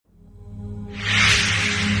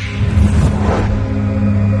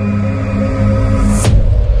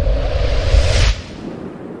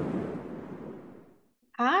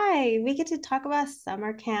talk about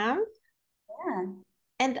summer camp. Yeah.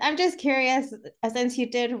 And I'm just curious, since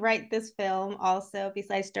you did write this film also,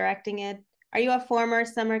 besides directing it, are you a former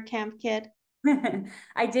summer camp kid?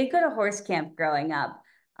 I did go to horse camp growing up.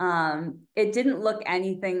 It didn't look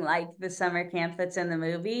anything like the summer camp that's in the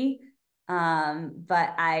movie.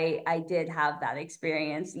 But I did have that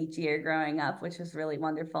experience each year growing up, which was really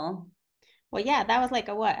wonderful. Well, yeah, that was like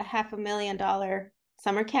a what, a $500,000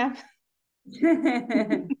 summer camp.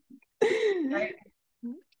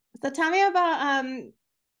 So tell me about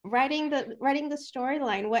writing the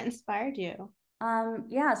storyline. What inspired you?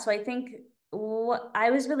 Yeah, so I think I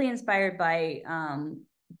was really inspired by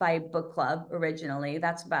book club originally.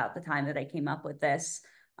 That's about the time that I came up with this.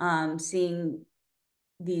 Seeing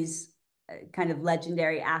these kind of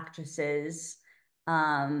legendary actresses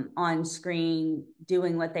on screen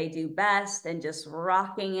doing what they do best and just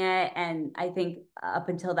rocking it. And I think up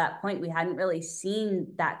until that point, we hadn't really seen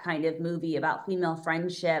that kind of movie about female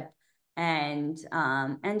friendship and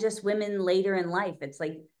just women later in life. It's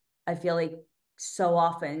like I feel like so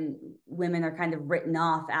often women are kind of written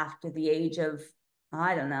off after the age of,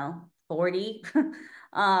 I don't know, 40.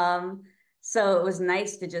 um, so it was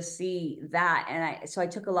nice to just see that. And I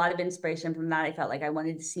took a lot of inspiration from that. I felt like I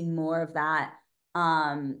wanted to see more of that.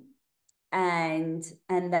 Um, and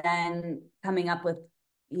then coming up with,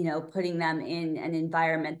 putting them in an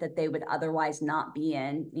environment that they would otherwise not be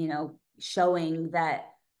in, showing that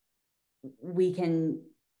we can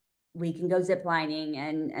we can go ziplining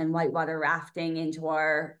and whitewater rafting into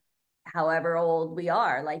our however old we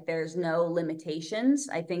are. Like there's no limitations.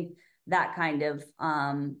 I think that kind of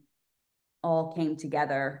all came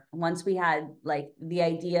together once we had like the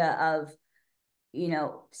idea of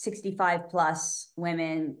 65 plus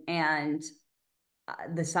women and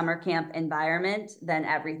the summer camp environment, then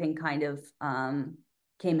everything kind of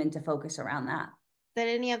came into focus around that. Did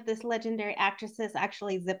any of this legendary actresses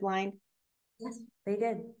actually zipline? Yes, they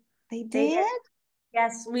did. They They did. did?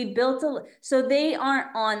 Yes, we built so they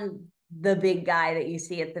aren't on the big guy that you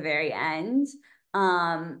see at the very end.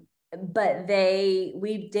 But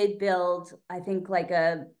we did build, I think like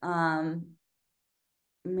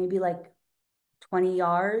maybe like 20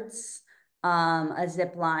 yards, a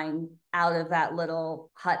zip line out of that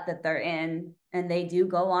little hut that they're in, and they do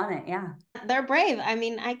go on it. Yeah. They're brave. I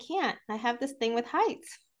mean, I can't. I have this thing with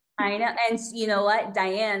heights. I know. And you know what?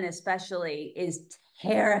 Diane, especially, is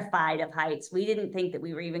terrified of heights. We didn't think that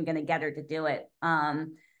we were even going to get her to do it.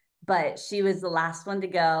 But she was the last one to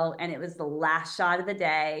go, and it was the last shot of the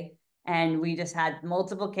day. And we just had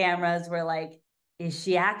multiple cameras. We're like, is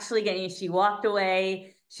she actually getting? She walked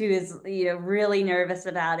away. She was, really nervous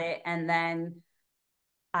about it. And then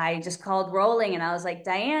I just called rolling, and I was like,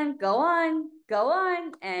 Diane, go on.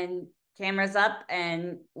 And cameras up,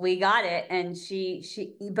 and we got it. And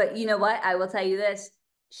but you know what? I will tell you this.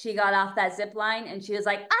 She got off that zip line and she was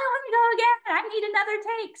like, I want to go again. I need another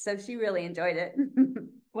take. So she really enjoyed it.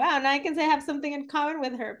 Wow, now I can say I have something in common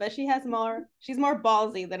with her, but she's more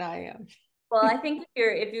ballsy than I am. Well, I think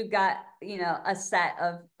if you've got, a set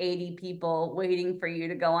of 80 people waiting for you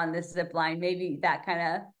to go on this zip line, maybe that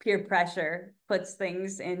kind of peer pressure puts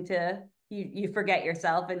things into you forget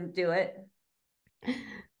yourself and do it.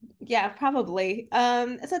 Yeah, probably.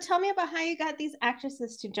 So tell me about how you got these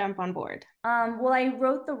actresses to jump on board. Well, I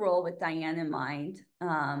wrote the role with Diane in mind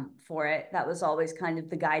for it. That was always kind of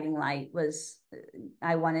the guiding light was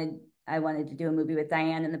I wanted to do a movie with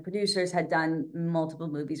Diane, and the producers had done multiple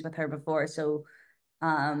movies with her before. So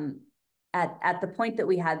um, at the point that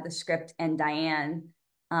we had the script and Diane,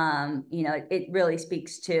 it really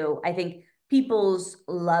speaks to, I think, people's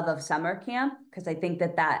love of summer camp, because I think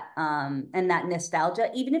that and that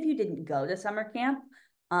nostalgia, even if you didn't go to summer camp,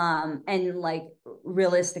 and like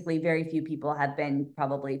realistically, very few people have been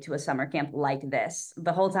probably to a summer camp like this.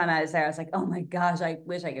 The whole time I was there, I was like, oh my gosh, I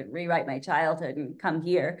wish I could rewrite my childhood and come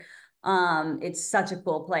here. It's such a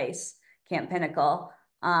cool place, Camp Pinnacle.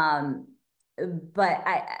 But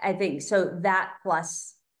I think so that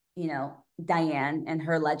plus, Diane and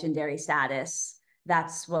her legendary status,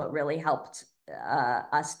 that's what really helped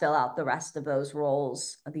us fill out the rest of those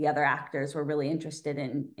roles. The other actors were really interested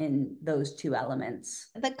in those two elements.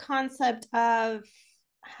 The concept of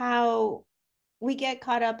how we get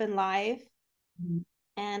caught up in life Mhm.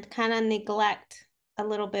 and kind of neglect a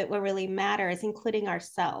little bit what really matters, including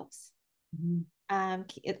ourselves. Mhm.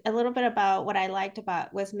 A little bit about what I liked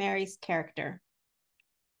about was Mary's character.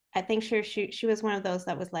 I think she was one of those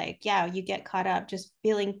that was like, yeah, you get caught up just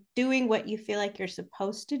doing what you feel like you're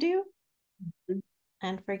supposed to do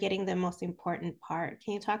and forgetting the most important part.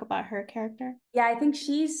 Can you talk about her character? Yeah, I think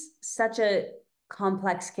she's such a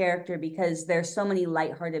complex character because there's so many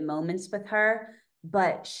lighthearted moments with her,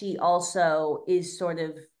 but she also is sort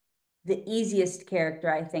of the easiest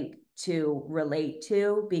character, I think, to relate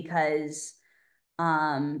to because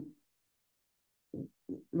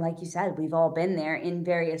like you said, we've all been there in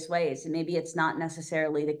various ways. And maybe it's not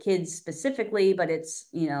necessarily the kids specifically, but it's,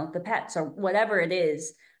 you know, the pets or whatever it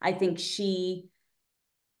is. I think she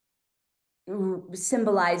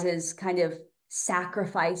symbolizes kind of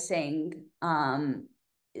sacrificing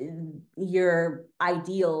your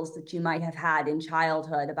ideals that you might have had in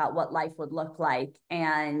childhood about what life would look like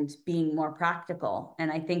and being more practical.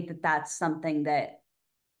 And I think that that's something that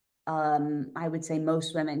I would say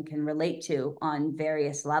most women can relate to on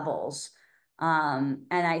various levels. And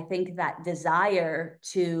I think that desire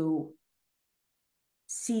to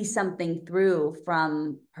see something through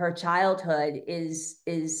from her childhood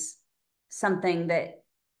is something that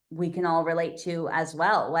we can all relate to as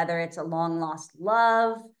well, whether it's a long lost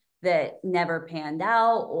love that never panned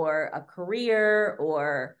out or a career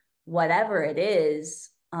or whatever it is.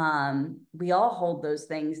 We all hold those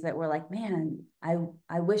things that we're like, man,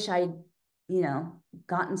 I wish I'd, you know,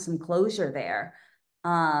 gotten some closure there.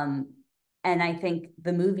 And I think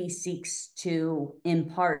the movie seeks to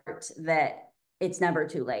impart that it's never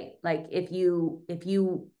too late. Like if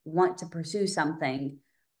you want to pursue something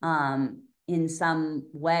in some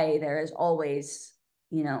way, there is always,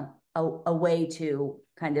 you know, a way to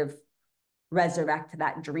kind of resurrect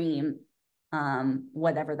that dream,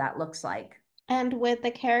 whatever that looks like. And with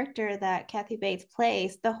the character that Kathy Bates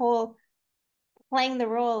plays, the whole playing the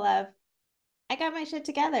role of I got my shit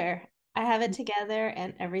together. I have it together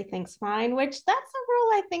and everything's fine, which that's a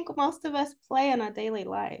role I think most of us play in our daily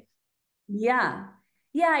life. Yeah.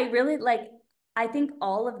 Yeah, I really like, I think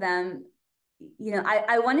all of them, you know,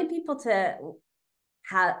 I wanted people to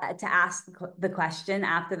have to ask the question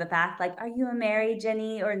after the fact, like, are you a Mary,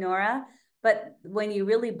 Ginny, or Nora? But when you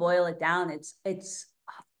really boil it down, it's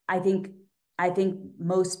I think I think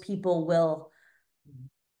most people will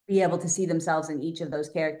be able to see themselves in each of those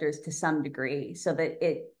characters to some degree, so that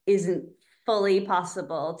it isn't fully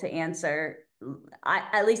possible to answer.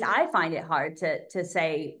 At least I find it hard to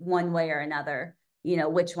say one way or another, you know,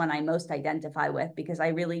 which one I most identify with, because I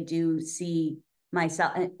really do see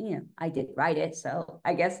myself, and you know, I did write it, so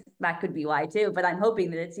I guess that could be why too. But I'm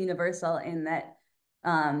hoping that it's universal in that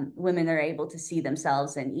women are able to see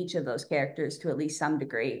themselves in each of those characters to at least some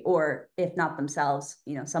degree, or if not themselves,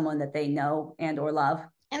 you know, someone that they know and or love.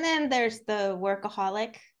 And then there's the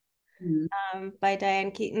workaholic Mm. by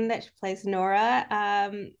Diane Keaton that she plays Nora.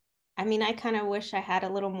 I mean, I kind of wish I had a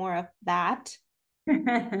little more of that, but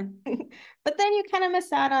then you kind of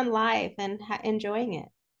miss out on life and enjoying it.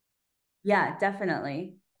 Yeah,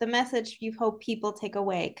 definitely. The message you hope people take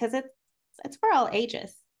away because it's for all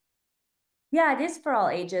ages. Yeah, it is for all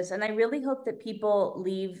ages. And I really hope that people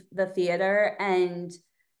leave the theater and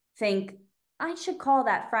think, I should call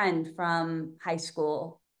that friend from high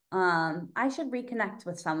school. I should reconnect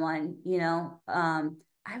with someone, you know.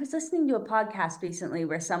 I was listening to a podcast recently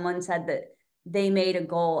where someone said that they made a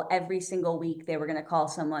goal every single week they were going to call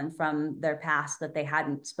someone from their past that they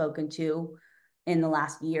hadn't spoken to in the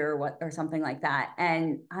last year or what or something like that.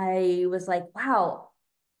 And I was like, wow,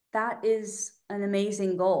 that is an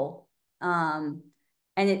amazing goal. And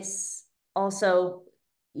it's also,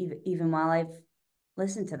 even while I've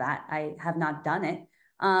listened to that, I have not done it.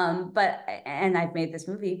 But and I've made this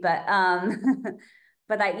movie, but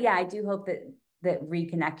but yeah, I do hope that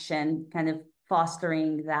reconnection, kind of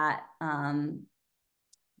fostering that,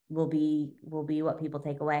 will be what people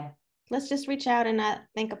take away. Let's just reach out and not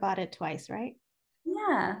think about it twice, right?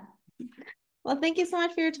 Yeah. Well, thank you so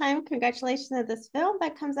much for your time. Congratulations on this film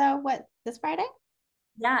that comes out what this Friday?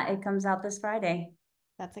 Yeah, it comes out this Friday.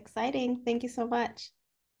 That's exciting. Thank you so much.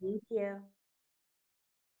 Thank you.